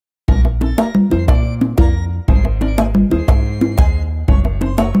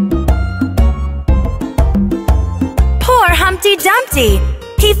Humpty Dumpty.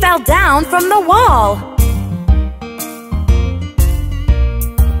 He fell down from the wall.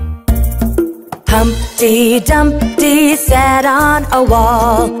 Humpty Dumpty sat on a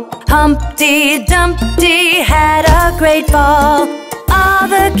wall. Humpty Dumpty had a great fall. All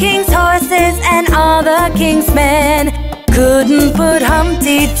the king's horses and all the king's men couldn't put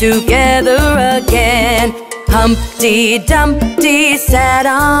Humpty together again. Humpty Dumpty sat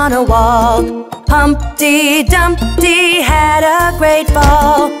on a wall. Humpty Dumpty had a great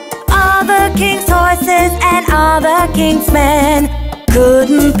fall. All the king's horses and all the king's men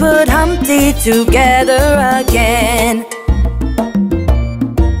couldn't put Humpty together again.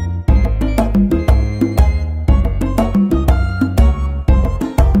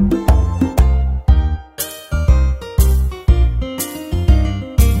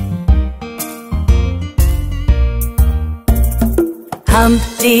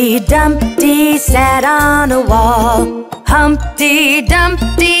 Humpty Dumpty sat on a wall. Humpty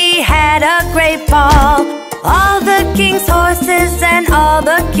Dumpty had a great fall. All the king's horses and all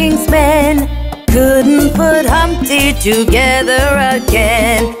the king's men couldn't put Humpty together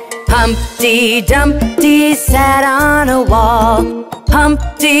again. Humpty Dumpty sat on a wall.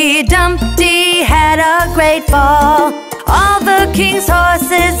 Humpty Dumpty had a great fall. All the king's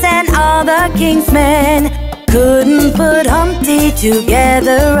horses and all the king's men couldn't put Humpty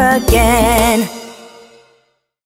together again.